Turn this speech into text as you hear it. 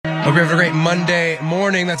Hope you're having a great Monday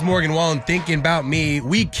morning. That's Morgan Wallen thinking about me.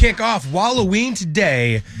 We kick off Walloween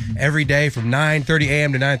today, every day from 9:30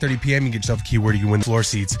 a.m. to 9:30 p.m. You get yourself a keyword, you can win floor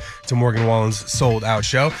seats to Morgan Wallen's sold out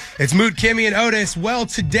show. It's Moot, Kimmy, and Otis. Well,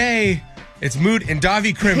 today it's Moot and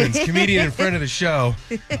Davi Crimmins, comedian in front of the show.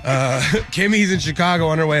 Kimmy's in Chicago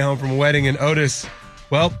on her way home from a wedding, and Otis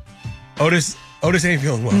ain't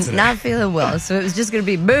feeling well today. Not feeling well, so it was just going to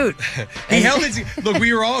be Moot. He held it. Look,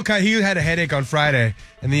 we were all he had a headache on Friday,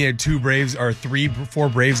 and then he had four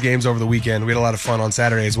Braves games over the weekend. We had a lot of fun on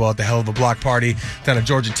Saturday as well at the Hell of a Block party down at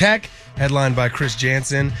Georgia Tech, headlined by Chris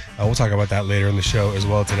Jansen. We'll talk about that later in the show as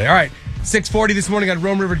well today. All right, 6:40 this morning, got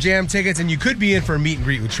Rome River Jam tickets, and you could be in for a meet and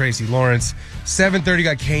greet with Tracy Lawrence. 7:30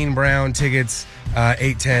 got Kane Brown tickets.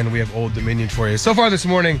 8:10 we have Old Dominion for you. So far this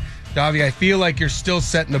morning, Davi, I feel like you're still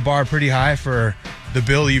setting the bar pretty high for the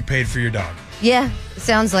bill you paid for your dog. Yeah,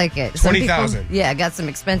 sounds like it. $20,000. Yeah, I got some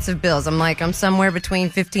expensive bills. I'm somewhere between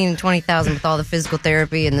 $15,000 and $20,000 with all the physical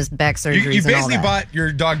therapy and this back surgeries. You basically bought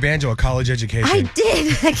your dog Banjo a college education. I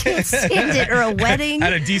did. I can't stand it. Or a wedding.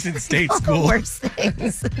 At a decent state school. All the worst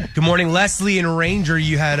things. Good morning, Leslie and Ranger.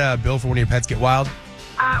 You had a bill for one of your pets get wild?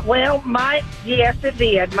 Yes, it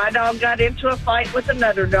did. My dog got into a fight with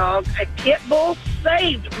another dog. A pit bull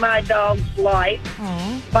saved my dog's life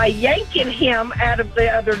by yanking him out of the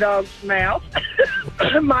other dog's mouth.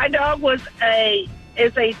 My dog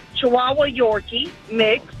is a Chihuahua Yorkie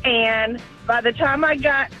mix, and by the time I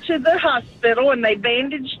got to the hospital and they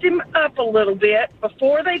bandaged him up a little bit,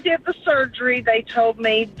 before they did the surgery, they told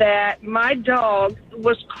me that my dog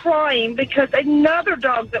was crying because another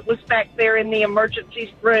dog that was back there in the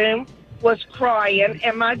emergency room was crying,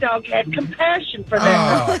 and my dog had compassion for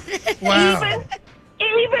that dog. Wow.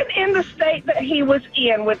 Even in the state that he was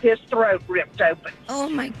in with his throat ripped open. Oh,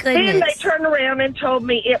 my goodness. Then they turned around and told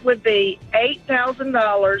me it would be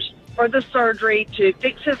 $8,000 for the surgery to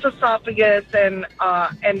fix his esophagus and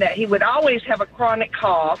that he would always have a chronic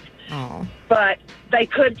cough. Oh. But they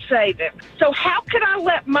could save him. So how could I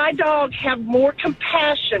let my dog have more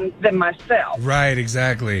compassion than myself? Right,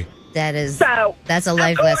 exactly. That's a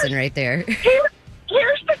life lesson right there.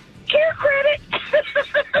 Here's the care credit.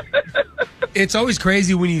 It's always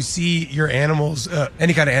crazy when you see your animals,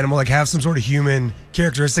 any kind of animal, like have some sort of human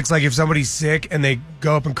characteristics. Like if somebody's sick and they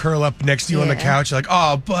go up and curl up next to you on the couch, you're like,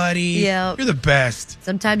 oh, buddy, you're the best.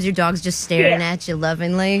 Sometimes your dog's just staring at you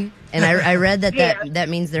lovingly. And I read that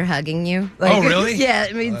means they're hugging you. Like, oh, really? Yeah,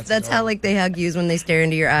 I mean, that's how they hug you is when they stare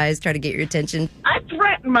into your eyes, try to get your attention. I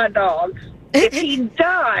threatened my dog. If he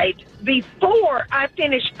died before I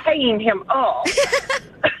finished paying him off,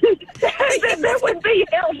 that would be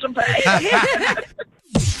hell to pay.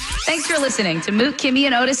 Thanks for listening to Moot, Kimmy,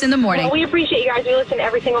 and Otis in the morning. Well, we appreciate you guys. You listen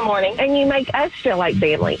every single morning, and you make us feel like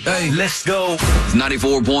family. Hey, let's go. It's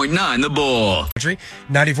 94.9 The Bull.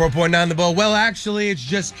 94.9 The Bull. Well, actually, it's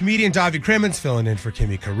just comedian Davi Crimmins filling in for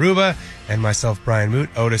Kimmy Karuba and myself, Brian Moot.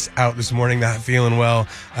 Otis out this morning, not feeling well.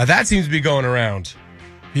 That seems to be going around.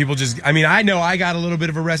 People I know I got a little bit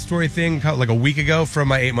of a respiratory thing like a week ago from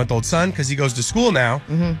my 8-month-old son because he goes to school now,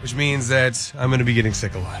 which means that I'm going to be getting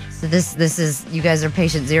sick a lot. So this is, you guys are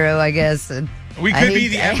patient zero, I guess. And we could be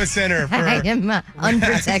the epicenter for... I am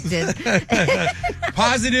unprotected.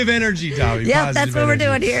 Positive energy, Davi. Yeah, that's what we're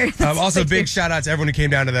doing here. Also, big shout out to everyone who came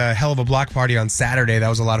down to the Hell of a Block party on Saturday. That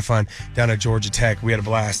was a lot of fun down at Georgia Tech. We had a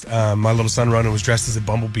blast. My little son, Ronan, was dressed as a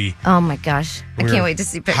bumblebee. Oh, my gosh. I can't wait to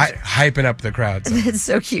see pictures. Hyping up the crowd. So. It's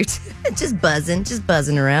so cute. just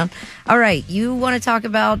buzzing around. All right, you want to talk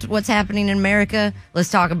about what's happening in America? Let's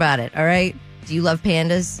talk about it, all right? Do you love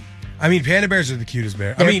pandas? I mean, panda bears are the cutest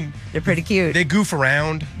bear. They're pretty cute. They goof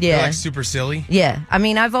around. Yeah. They're like super silly. Yeah. I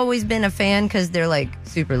mean, I've always been a fan because they're like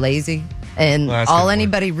super lazy. And all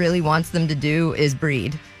anybody really wants them to do is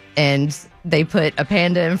breed. And they put a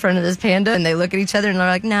panda in front of this panda and they look at each other and they're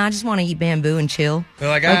like, nah, I just want to eat bamboo and chill. They're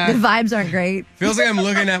like the vibes aren't great. Feels like I'm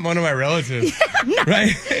looking at one of my relatives. Yeah,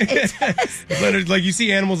 right? It's like you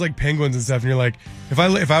see animals like penguins and stuff and you're like, if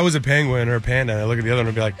I was a penguin or a panda and I look at the other one,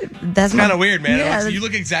 I'd be like, that's kind of weird, man. Yeah, you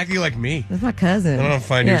look exactly like me. That's my cousin. I don't know if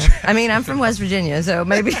I find you. I mean, I'm from West Virginia, so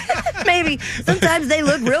maybe sometimes they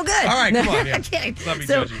look real good. All right, come on. Yeah. Okay. Let me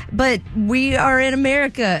judge you. But we are in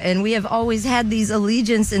America, and we have always had these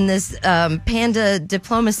allegiance in this panda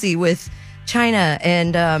diplomacy with China,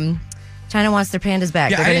 and China wants their pandas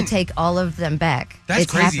back. They're going to take all of them back. That's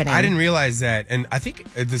it's crazy. Happening. I didn't realize that. And I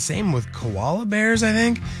think the same with koala bears, I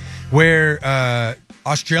think, where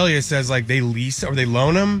Australia says like they lease or they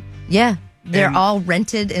loan them. Yeah. They're all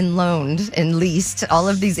rented and loaned and leased. All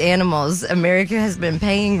of these animals, America has been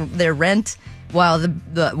paying their rent while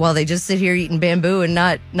while they just sit here eating bamboo and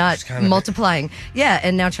not multiplying. Yeah,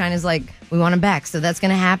 and now China's like, We want them back. So that's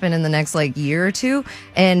going to happen in the next year or two.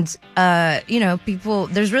 And, people,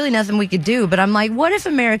 there's really nothing we could do. But I'm like, what if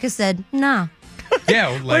America said, nah?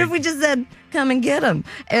 Yeah. What if we just said, come and get them?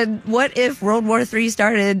 And what if World War III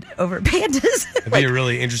started over pandas? It'd be a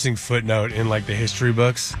really interesting footnote in the history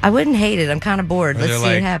books. I wouldn't hate it. I'm kind of bored. Let's see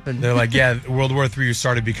it happen. They're like, yeah, World War III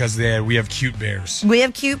started because we have cute bears. We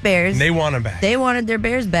have cute bears. And they want them back. They wanted their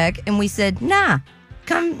bears back. And we said, nah.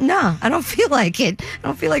 I don't feel like it. I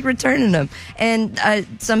don't feel like returning them. And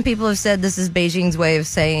some people have said this is Beijing's way of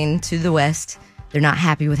saying to the West, they're not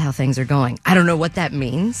happy with how things are going. I don't know what that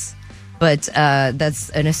means, but that's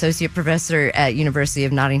an associate professor at University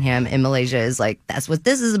of Nottingham in Malaysia is like, that's what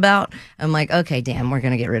this is about. I'm like, okay, damn, we're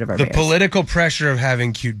going to get rid of our bears. The political pressure of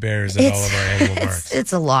having cute bears at all of our animal parks.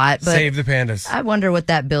 It's a lot. But save the pandas. I wonder what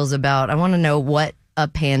that bill's about. I want to know what a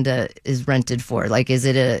panda is rented for. Is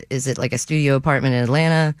it like a studio apartment in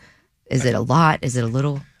Atlanta? Is it a lot? Is it a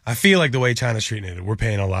little? I feel like the way China's treating it, we're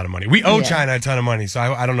paying a lot of money. We owe China a ton of money, so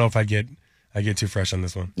I don't know if I get too fresh on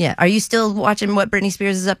this one. Yeah. Are you still watching what Britney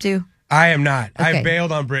Spears is up to? I am not. Okay. I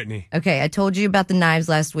bailed on Britney. Okay, I told you about the knives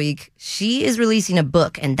last week. She is releasing a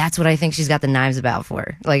book, and that's what I think she's got the knives about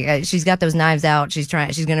for. She's got those knives out. She's going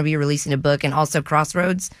to be releasing a book, and also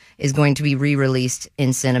Crossroads is going to be re-released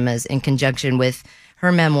in cinemas in conjunction with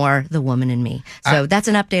her memoir, The Woman in Me. So that's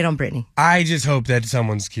an update on Britney. I just hope that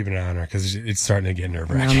someone's keeping an eye on her because it's starting to get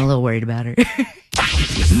nerve-wracking. I'm a little worried about her.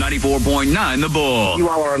 94.9 The Bull. You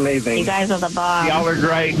all are amazing. You guys are the bomb. Y'all are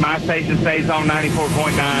great. My station stays on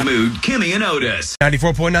 94.9. Mood, Kimmy, and Otis.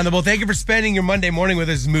 94.9 The Bull. Thank you for spending your Monday morning with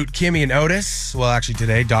us, Moot, Kimmy, and Otis. Well, actually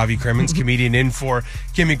today, Davi Crimmins, comedian in for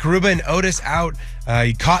Kimmy Karuba, and Otis out.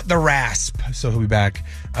 He caught the rasp, so he'll be back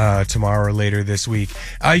tomorrow or later this week.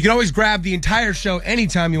 You can always grab the entire show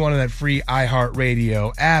anytime you want on that free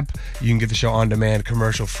iHeartRadio app. You can get the show on demand,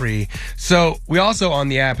 commercial free. So we also on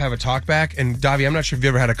the app have a talkback. And Davi, I'm not sure if you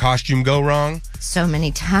ever had a costume go wrong. So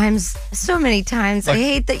many times. I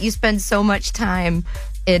hate that you spend so much time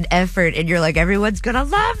and effort and you're like, everyone's gonna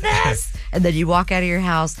love this. And then you walk out of your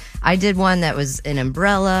house. I did one that was an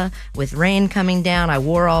umbrella with rain coming down. I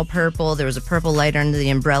wore all purple. There was a purple light under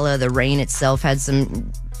the umbrella. The rain itself had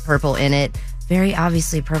some purple in it. Very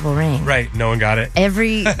obviously purple rain. Right, no one got it.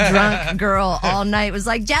 Every drunk girl all night was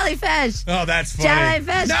like, jellyfish. Oh, that's funny.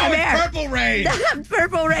 Jellyfish, no, come it's here. purple rain.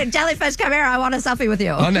 Purple rain. Jellyfish, come here. I want a selfie with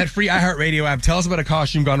you. On that free iHeartRadio app, tell us about a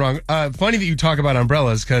costume gone wrong. Funny that you talk about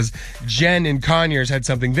umbrellas because Jen in Conyers had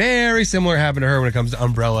something very similar happen to her when it comes to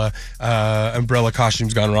umbrella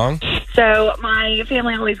costumes gone wrong. So my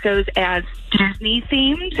family always goes as Disney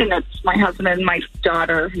themed, and it's my husband and my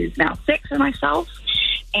daughter, who's now 6, and myself.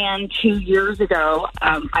 And 2 years ago,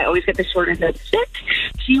 I always get the short end of the stick.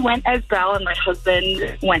 She went as Belle, and my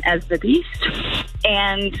husband went as the Beast.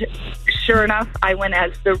 And sure enough, I went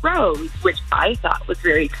as the Rose, which I thought was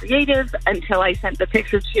very creative until I sent the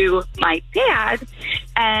picture to my dad.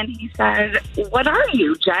 And he said, "What are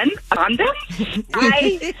you, Jen? A condom?"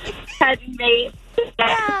 I had made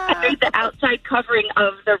the outside covering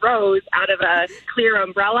of the rose out of a clear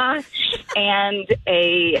umbrella and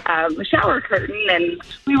a shower curtain, and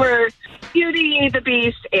we were Beauty, the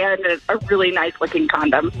Beast, and a really nice looking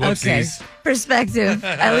condom. Whoopsies. Okay. Perspective.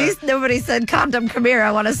 At least nobody said, condom, come here,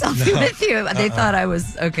 I want a selfie with you. They thought I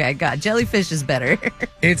was, okay, God, jellyfish is better.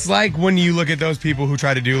 It's like when you look at those people who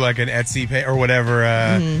try to do like an Etsy pay or whatever,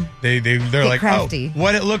 they're like, crafty. Oh,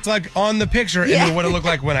 what it looked like on the picture and what it looked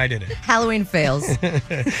like when I did it. Halloween fails.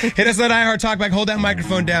 Hit us on iHeart Talkback. Hold that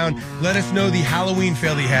microphone down. Let us know the Halloween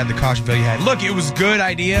fail that you had, the costume fail you had. Look, it was a good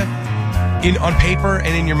idea on paper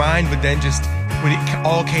and in your mind, but then just when it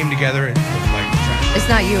all came together, it looked like trash. It's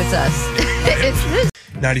not you, it's us. It's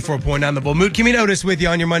 94.9 The Bull. Moot, Kimmy and Otis with you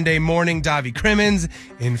on your Monday morning. Davi Crimmins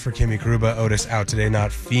in for Kimmy Karuba. Otis out today,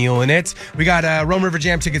 not feeling it. We got Rome River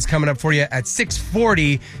Jam tickets coming up for you at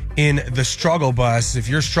 6:40 in the Struggle Bus. If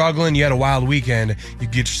you're struggling, you had a wild weekend, you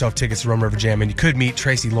get yourself tickets to Rome River Jam, and you could meet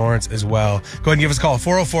Tracy Lawrence as well. Go ahead and give us a call,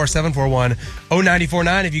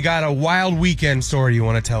 404-741-0949 if you got a wild weekend story you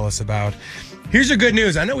want to tell us about. Here's your good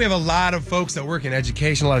news. I know we have a lot of folks that work in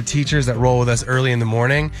education, a lot of teachers that roll with us early in the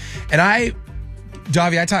morning. And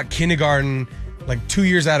Davi, I taught kindergarten like 2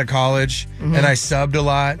 years out of college, and I subbed a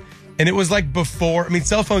lot. And it was like before,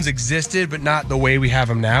 cell phones existed, but not the way we have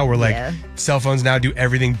them now. Where cell phones now do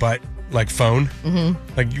everything but like phone.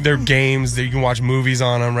 Like there are games that you can watch movies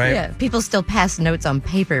on them, right? Yeah, people still passed notes on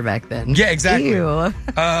paper back then. Yeah, exactly. Ew.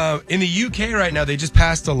 In the UK right now, they just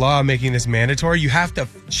passed a law making this mandatory. You have to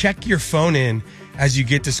check your phone in as you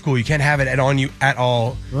get to school. You can't have it on you at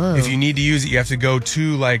all. Whoa. If you need to use it, you have to go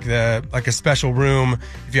to like a special room.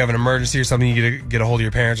 If you have an emergency or something, you get a hold of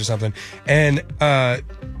your parents or something. And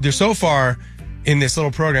they're so far in this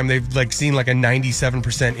little program, they've like seen like a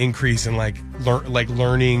 97% increase in like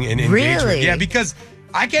learning and engagement. Really? Yeah, because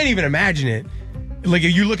I can't even imagine it. Like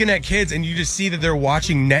if you're looking at kids and you just see that they're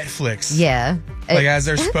watching Netflix. Yeah. Like as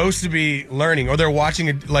they're supposed to be learning, or they're watching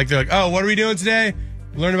it like they're like, oh, what are we doing today?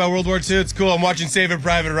 Learn about World War II. It's cool. I'm watching Saving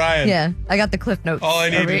Private Ryan. Yeah, I got the Cliff Notes. All I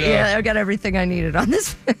need to know. Yeah, I got everything I needed on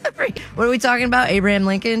this. What are we talking about? Abraham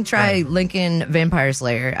Lincoln? Try Lincoln Vampire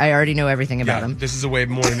Slayer. I already know everything about him. This is a way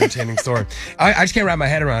more entertaining story. I just can't wrap my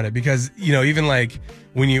head around it because, even like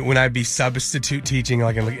when I'd be substitute teaching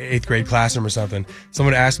like in like 8th grade classroom or something,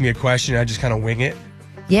 someone would ask me a question, I just kind of wing it.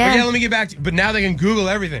 Yeah. Let me get back to you. But now they can Google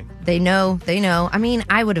everything. They know. I mean,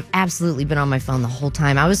 I would have absolutely been on my phone the whole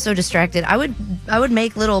time. I was so distracted. I would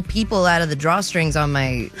make little people out of the drawstrings on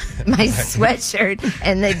my sweatshirt,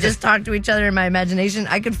 and they just talk to each other in my imagination.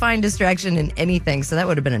 I could find distraction in anything, so that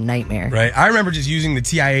would have been a nightmare. Right. I remember just using the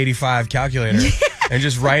TI-85 calculator and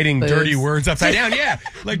just writing dirty words upside down. Yeah.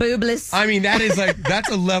 Like boobless. I mean, that's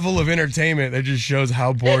a level of entertainment that just shows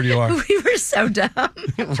how bored you are. We were so dumb.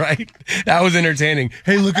 Right? That was entertaining.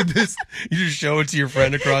 Hey, look at this. You just show it to your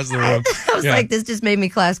friend across the room. I was like, this just made me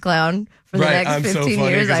class clown for the next 15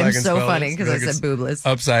 years. I'm so funny because I said boobless.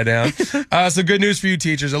 Upside down. So good news for you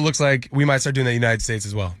teachers. It looks like we might start doing that in the United States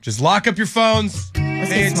as well. Just lock up your phones.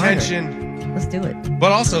 Pay attention. Let's do it.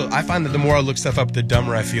 But also, I find that the more I look stuff up, the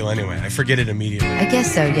dumber I feel anyway. I forget it immediately. I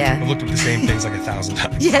guess so, yeah. I've looked up the same things like 1,000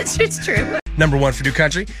 times. Yes, it's true. Number 1 for New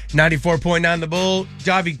Country, 94.9 The Bull.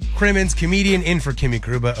 Davi Crimmins, comedian, in for Kimmy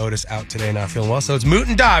Kruba. Otis out today, not feeling well. So it's Moot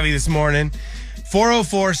and Davi this morning.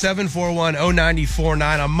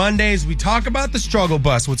 404-741-0949. On Mondays, we talk about the struggle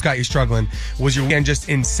bus. What's got you struggling? Was your weekend just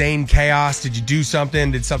insane chaos? Did you do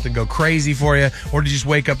something? Did something go crazy for you? Or did you just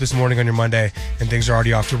wake up this morning on your Monday and things are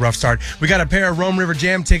already off to a rough start? We got a pair of Rome River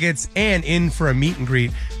Jam tickets and in for a meet and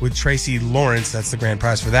greet with Tracy Lawrence. That's the grand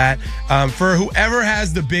prize for that. For whoever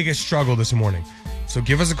has the biggest struggle this morning. So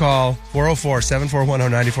give us a call,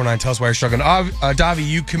 404-741-0949. Tell us why you're struggling. Davi,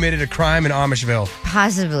 you committed a crime in Amishville.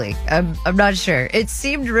 Possibly. I'm not sure. It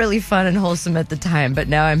seemed really fun and wholesome at the time, but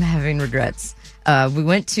now I'm having regrets. We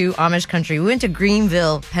went to Amish country. We went to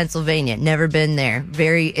Greenville, Pennsylvania. Never been there.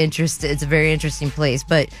 Very interested. It's a very interesting place,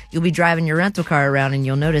 but you'll be driving your rental car around and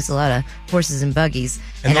you'll notice a lot of horses and buggies.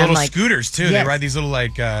 And little scooters, too. Yes. They ride these little,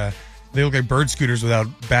 they look like bird scooters without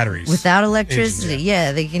batteries. Without electricity.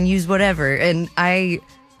 Yeah, they can use whatever. And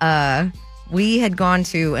we had gone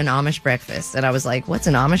to an Amish breakfast, and I was like, what's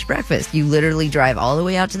an Amish breakfast? You literally drive all the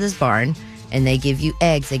way out to this barn, and they give you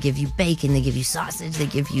eggs, they give you bacon, they give you sausage, they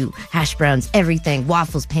give you hash browns, everything,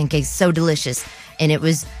 waffles, pancakes, so delicious. And it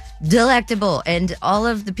was delectable. And all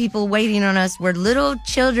of the people waiting on us were little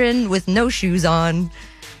children with no shoes on.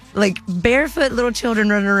 Like barefoot little children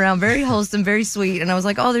running around, very wholesome, very sweet. And I was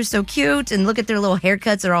like, oh, they're so cute. And look at their little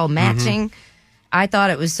haircuts, they're all matching. I thought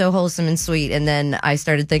it was so wholesome and sweet. And then I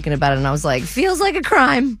started thinking about it and I was like, feels like a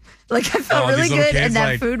crime. Like I felt really good and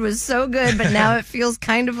that food was so good. But now it feels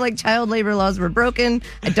kind of like child labor laws were broken.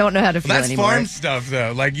 I don't know how to feel anymore. That's farm stuff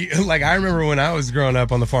though. Like I remember when I was growing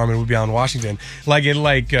up on the farm in Woodbine, Washington, like in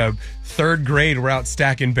third grade, we're out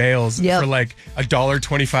stacking bales for like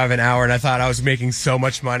 $1.25 an hour, and I thought I was making so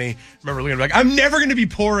much money. I remember looking like, I'm never going to be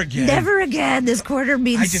poor again. Never again. This quarter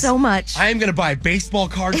means so much. I am going to buy baseball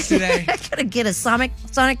cards today. I gotta get a Sonic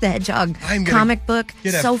the Hedgehog comic book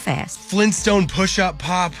so fast. Flintstone push-up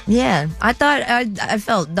pop. Yeah, I thought I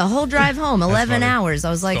felt the whole drive home, 11 hours. I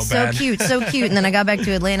was like, so cute. And then I got back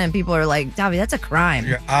to Atlanta, and people are like, Davi, that's a crime.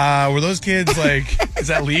 Were those kids like, is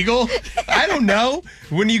that legal? I don't know.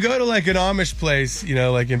 When you go to like an Amish place,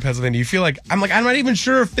 like in Pennsylvania, you feel like, I'm not even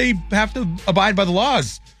sure if they have to abide by the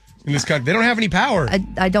laws in this country. They don't have any power.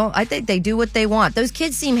 I think they do what they want. Those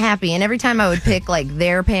kids seem happy, and every time I would pick like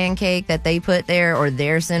their pancake that they put there or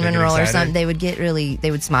their cinnamon roll or something, they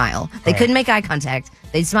would smile. They couldn't make eye contact.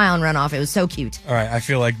 They'd smile and run off. It was so cute. All right, I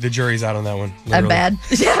feel like the jury's out on that one. I'm bad.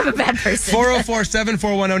 I'm a bad person.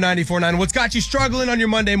 404-741-0949. What's got you struggling on your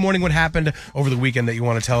Monday morning? What happened over the weekend that you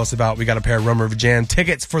want to tell us about? We got a pair of Rome River Jam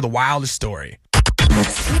tickets for the wildest story.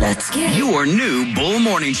 Let's get your new Bull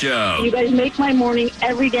Morning Show. You guys make my morning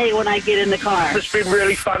every day when I get in the car. It's been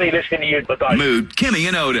really funny listening to you. Moot, Kimmy,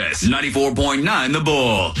 and Otis. 94.9 The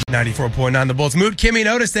Bull. 94.9 The Bull. It's Moot, Kimmy, and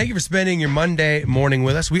Otis. Thank you for spending your Monday morning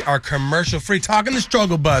with us. We are commercial-free. Talking the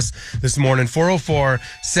struggle bus this morning.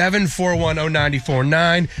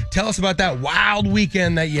 404-741-0949. Tell us about that wild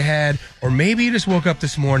weekend that you had. Or maybe you just woke up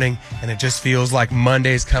this morning and it just feels like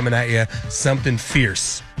Monday's coming at you. Something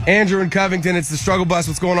fierce. Andrew in Covington, it's the struggle bus.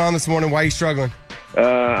 What's going on this morning? Why are you struggling?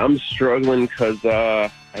 I'm struggling because I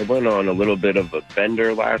went on a little bit of a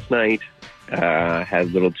bender last night. Had a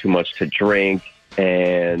little too much to drink.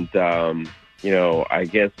 And, I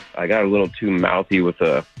guess I got a little too mouthy with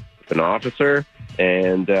an officer.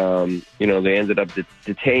 And, they ended up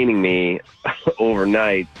detaining me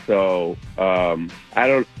overnight. So I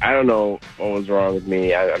don't know what was wrong with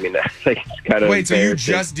me. I mean, it's kind of Wait, so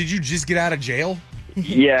did you just get out of jail?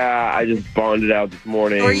 Yeah, I just bonded out this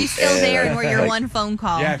morning. Or are you still there and we're your one phone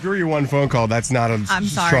call? Yeah, if you're your one phone call, that's not a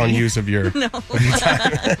strong use of your No.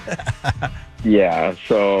 Yeah,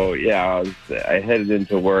 so, I headed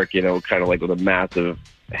into work, kind of like with a massive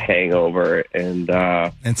hangover and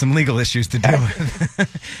some legal issues to deal with.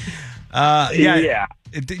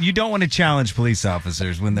 You don't want to challenge police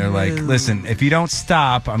officers when they're like, listen, if you don't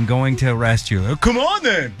stop, I'm going to arrest you. Come on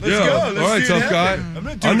then. Let's go. Let's all right, tough guy. I'm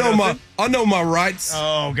not doing nothing. I know my rights.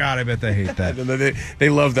 Oh, God, I bet they hate that. They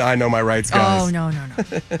love the I know my rights guys. Oh, no.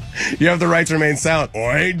 You have the right to remain silent. Oh,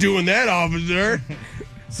 I ain't doing that, officer.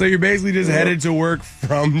 So you're basically just headed to work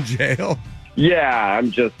from jail? Yeah,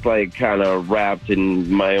 I'm just kind of wrapped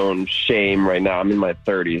in my own shame right now. I'm in my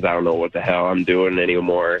 30s. I don't know what the hell I'm doing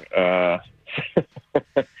anymore.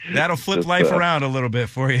 That'll flip life around a little bit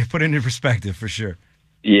for you. Put it into perspective for sure.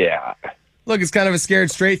 Yeah. Look, it's kind of a scared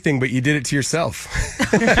straight thing, but you did it to yourself.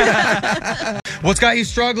 What's got you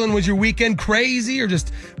struggling? Was your weekend crazy or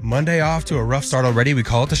just Monday off to a rough start already? We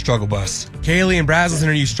call it the struggle bus. Kaylee and Brazelton,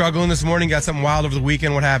 are you struggling this morning? Got something wild over the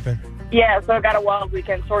weekend? What happened? Yeah, so I got a wild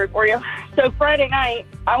weekend story for you. So Friday night,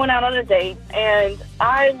 I went out on a date, and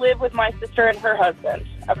I live with my sister and her husband,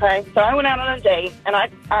 okay? So I went out on a date, and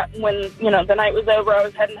when the night was over, I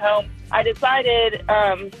was heading home. I decided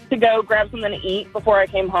to go grab something to eat before I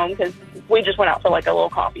came home because we just went out for like a little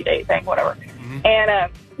coffee date thing, whatever. Mm-hmm.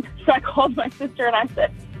 And so I called my sister, and I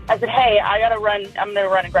said, hey, I got to run. I'm going to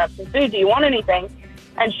run and grab some food. Do you want anything?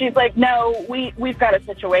 And she's like, no, we've got a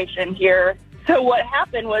situation here. So what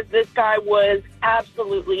happened was this guy was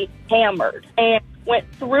absolutely hammered and went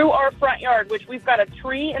through our front yard, which we've got a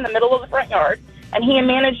tree in the middle of the front yard, and he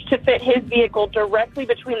managed to fit his vehicle directly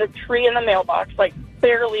between the tree and the mailbox, like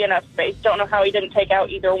barely enough space. Don't know how he didn't take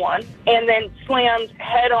out either one. And then slammed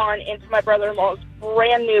head on into my brother-in-law's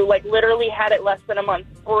brand new, like literally had it less than a month,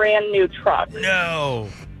 brand new truck. No.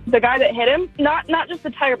 The guy that hit him, not just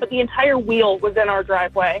the tire, but the entire wheel was in our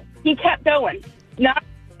driveway. He kept going. Not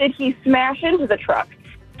did he smash into the truck,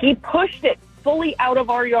 he pushed it fully out of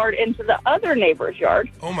our yard into the other neighbor's yard.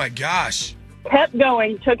 Oh, my gosh. Kept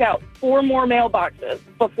going, took out 4 more mailboxes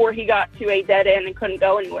before he got to a dead end and couldn't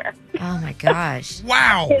go anywhere. Oh, my gosh.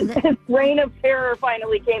 Wow. His reign of terror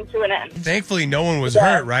finally came to an end. Thankfully, no one was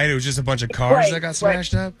hurt, right? It was just a bunch of cars that got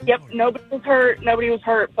smashed up? Yep, nobody was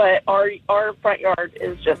hurt, but our front yard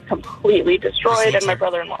is just completely destroyed, and my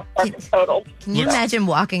brother-in-law is totaled. Can you imagine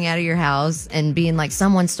walking out of your house and being like,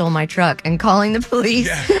 someone stole my truck, and calling the police?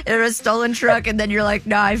 Yeah. It was a stolen truck, and then you're like,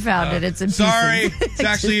 no, I found it. It's in sorry, pieces. It's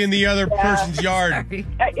actually in the other person's yard. Sorry.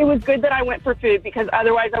 It was good that I went for food, because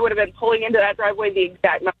otherwise I would have been pulling into that driveway the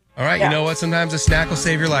exact moment. All right, You know what? Sometimes a snack will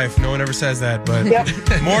save your life. No one ever says that, but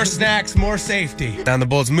more snacks, more safety. Down the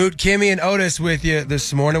Bulls, Moot, Kimmy, and Otis with you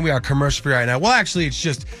this morning. We are commercial-free right now. Well, actually, it's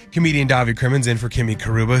just comedian Davi Crimmins in for Kimmy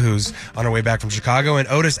Karuba, who's on her way back from Chicago, and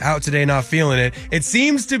Otis out today, not feeling it. It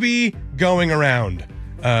seems to be going around.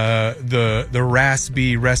 The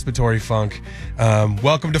raspy respiratory funk.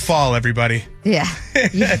 Welcome to fall, everybody. Yeah.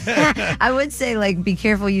 I would say, be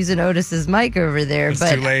careful using Otis's mic over there, it's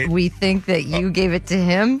but too late. We think that you gave it to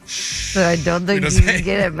him, so I don't think you can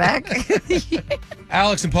get it back.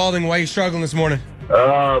 Alex and Paulding, why are you struggling this morning?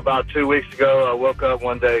 About 2 weeks ago, I woke up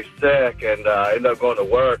one day sick, and I ended up going to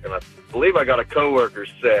work, and I believe I got a coworker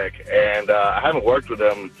sick, and I haven't worked with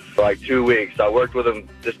him for like 2 weeks. I worked with him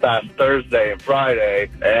this past Thursday and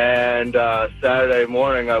Friday, and Saturday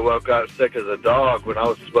morning I woke up sick as a dog when I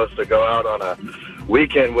was supposed to go out on a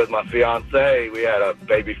weekend with my fiance. We had a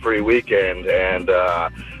baby-free weekend, and I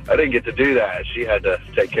didn't get to do that. She had to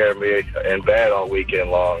take care of me in bed all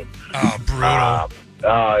weekend long. Oh, brutal.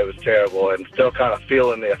 It was terrible, and still kind of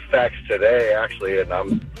feeling the effects today, actually, and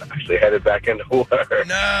I'm actually headed back into work.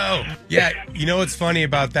 No. Yeah, you know what's funny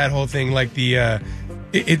about that whole thing? Like the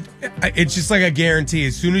It's just like a guarantee.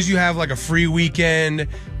 As soon as you have like a free weekend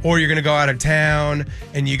or you're gonna go out of town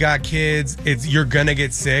and you got kids, you're gonna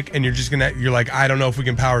get sick and you're like, I don't know if we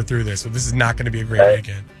can power through this. So this is not gonna be a great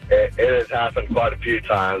weekend. It has happened quite a few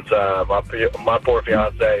times. My poor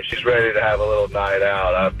fiance, she's ready to have a little night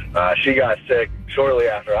out. She got sick shortly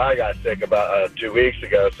after I got sick about 2 weeks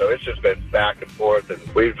ago, so it's just been back and forth, and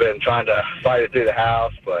we've been trying to fight it through the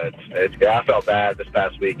house. But I felt bad this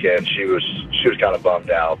past weekend. She was kind of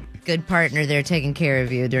bummed out. Good partner there taking care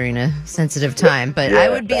of you during a sensitive time, but I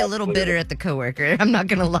would be a little bitter at the coworker. I'm not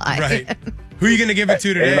gonna lie. Right. Who are you gonna give it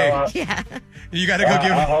to today? Yeah. You got to go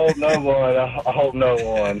give it. I hope no one. I hope no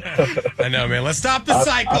one. I know, man. Let's stop the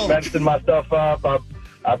cycle. I'm messing myself up.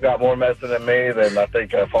 I've got more medicine in me than I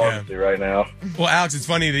think a pharmacy right now. Well, Alex, it's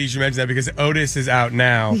funny that you should mention that because Otis is out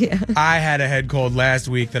now. Yeah. I had a head cold last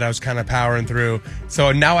week that I was kind of powering through.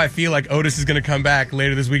 So now I feel like Otis is going to come back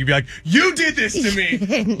later this week and be like, you did this to me.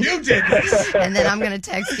 You did this. And then I'm going to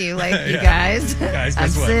text you like, you guys, I'm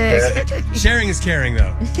sick. Yeah. Sharing is caring,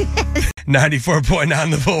 though.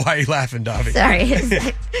 94.9 The Bull. Why are you laughing, Davi? Sorry.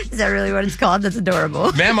 Is that really what it's called? That's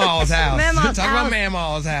adorable. Mamaw's house. Mamaw's Talk house. about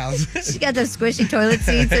Mamaw's house. She got those squishy toilet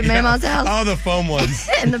seats at Mamaw's house. Oh, the foam ones.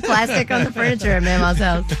 And the plastic on the furniture at Mamaw's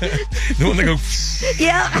house. The one that go.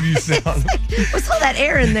 Yeah. What's all that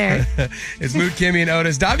air in there? It's Moot, Kimmy, and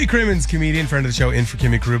Otis. Davi Crimmins, comedian, friend of the show, in for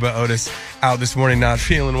Kimmy Karuba. Otis out this morning, not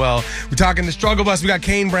feeling well. We're talking the struggle bus. We got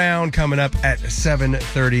Kane Brown coming up at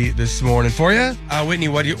 7:30 this morning for you. Whitney,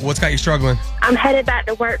 what's got you struggling? I'm headed back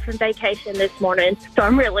to work from vacation this morning, so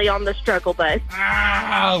I'm really on the struggle bus.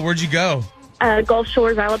 Where'd you go? Gulf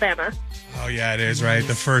Shores, Alabama. Oh, yeah, it is, right?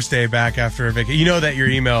 The first day back after a vacation. You know that your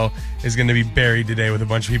email is going to be buried today with a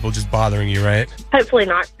bunch of people just bothering you, right? Hopefully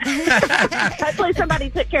not. Hopefully somebody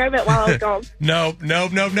took care of it while I was gone. Nope.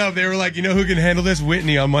 They were like, you know who can handle this?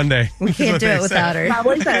 Whitney on Monday. We can't do it without her.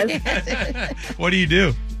 Probably so. What do you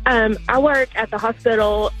do? I work at the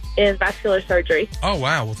hospital in vascular surgery. Oh,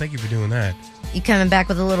 wow. Well, thank you for doing that. You coming back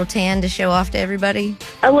with a little tan to show off to everybody?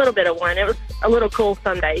 A little bit of one. It was a little cool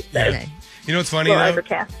some days. So. Yeah. You know what's funny, though?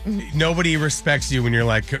 Nobody respects you when you're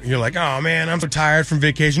like, oh, man, I'm so tired from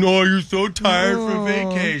vacation. Oh, you're so tired from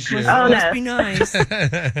vacation. Oh, no. Must be nice.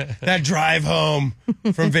 That drive home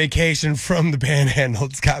from vacation from the Panhandle,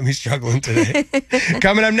 it's got me struggling today.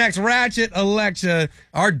 Coming up next, Ratchet Alexa,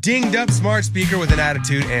 our dinged-up smart speaker with an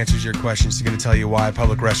attitude, answers your questions. She's going to tell you why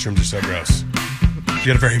public restrooms are so gross. You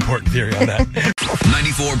got a very important theory on that.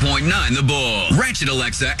 94.9 The Bull. Ratchet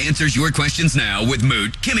Alexa answers your questions now with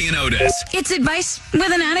Moot, Kimmy, and Otis. It's advice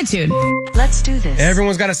with an attitude. Let's do this.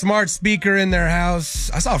 Everyone's got a smart speaker in their house.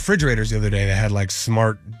 I saw refrigerators the other day that had like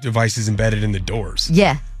smart devices embedded in the doors.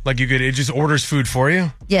 Yeah. Like it just orders food for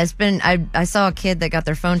you? Yeah, it's been, I saw a kid that got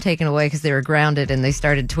their phone taken away because they were grounded and they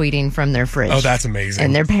started tweeting from their fridge. Oh, that's amazing.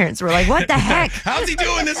 And their parents were like, what the heck? How's he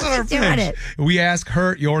doing this on our fridge? We ask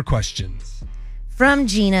her your questions. From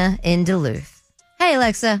Gina in Duluth. Hey,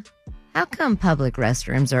 Alexa, how come public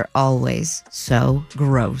restrooms are always so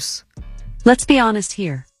gross? Let's be honest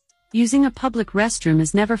here. Using a public restroom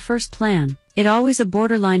is never first plan. It's always a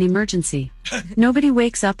borderline emergency. Nobody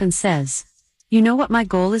wakes up and says, you know what my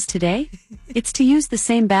goal is today? It's to use the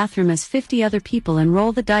same bathroom as 50 other people and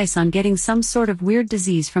roll the dice on getting some sort of weird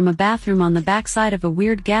disease from a bathroom on the backside of a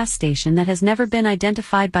weird gas station that has never been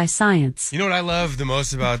identified by science. You know what I love the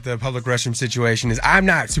most about the public restroom situation is I'm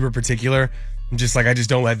not super particular. I'm just like, I just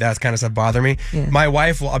don't let that kind of stuff bother me. Yeah. My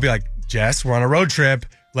wife I'll be like, Jess, we're on a road trip.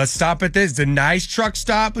 Let's stop at this. It's a nice truck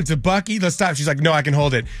stop. It's a Bucky. Let's stop. She's like, no, I can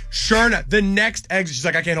hold it. Sure enough, the next exit, she's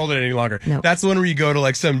like, I can't hold it any longer. Nope. That's the one where you go to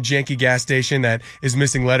like some janky gas station that is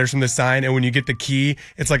missing letters from the sign. And when you get the key,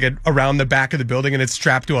 it's like around the back of the building and it's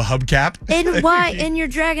strapped to a hubcap. And why? And you're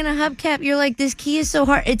dragging a hubcap. You're like, this key is so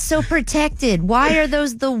hard. It's so protected. Why are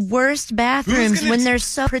those the worst bathrooms when they're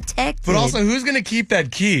so protected? But also, who's going to keep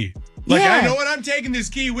that key? Like, I know when I'm taking this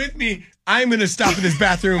key with me, I'm going to stop in this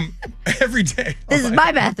bathroom every day. This is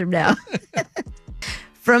my bathroom now.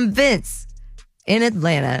 From Vince in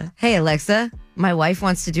Atlanta. Hey, Alexa, my wife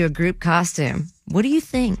wants to do a group costume. What do you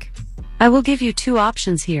think? I will give you two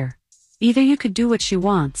options here. Either you could do what she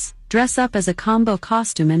wants, dress up as a combo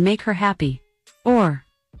costume and make her happy. Or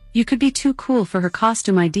you could be too cool for her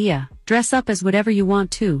costume idea, dress up as whatever you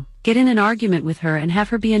want to, get in an argument with her and have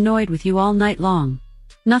her be annoyed with you all night long.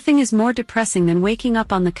 Nothing is more depressing than waking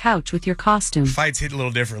up on the couch with your costume. Fights hit a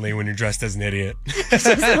little differently when you're dressed as an idiot. Just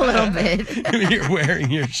a little bit. You're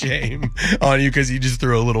wearing your shame on you because you just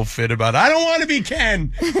threw a little fit about it. I don't want to be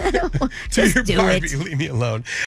Ken. To your Barbie, leave me alone.